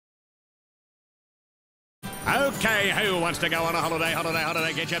Okay, who wants to go on a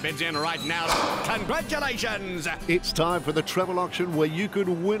holiday? Get your bids in right now. Congratulations! It's time for the travel auction where you could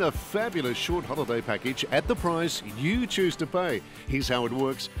win a fabulous short holiday package at the price you choose to pay. Here's how it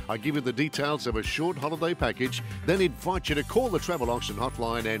works. I give you the details of a short holiday package, then invite you to call the travel auction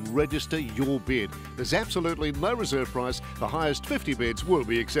hotline and register your bid. There's absolutely no reserve price. The highest 50 bids will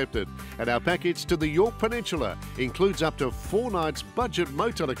be accepted. And our package to the York Peninsula includes up to 4 nights budget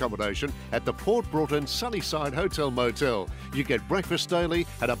motel accommodation at the Port Broughton Sunnyside Hotel Motel. You get breakfast daily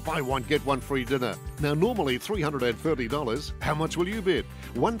and a buy one get one free dinner. Now normally $330. How much will you bid?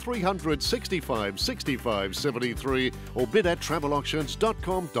 1300 65 65 73 or bid at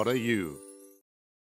travelauctions.com.au.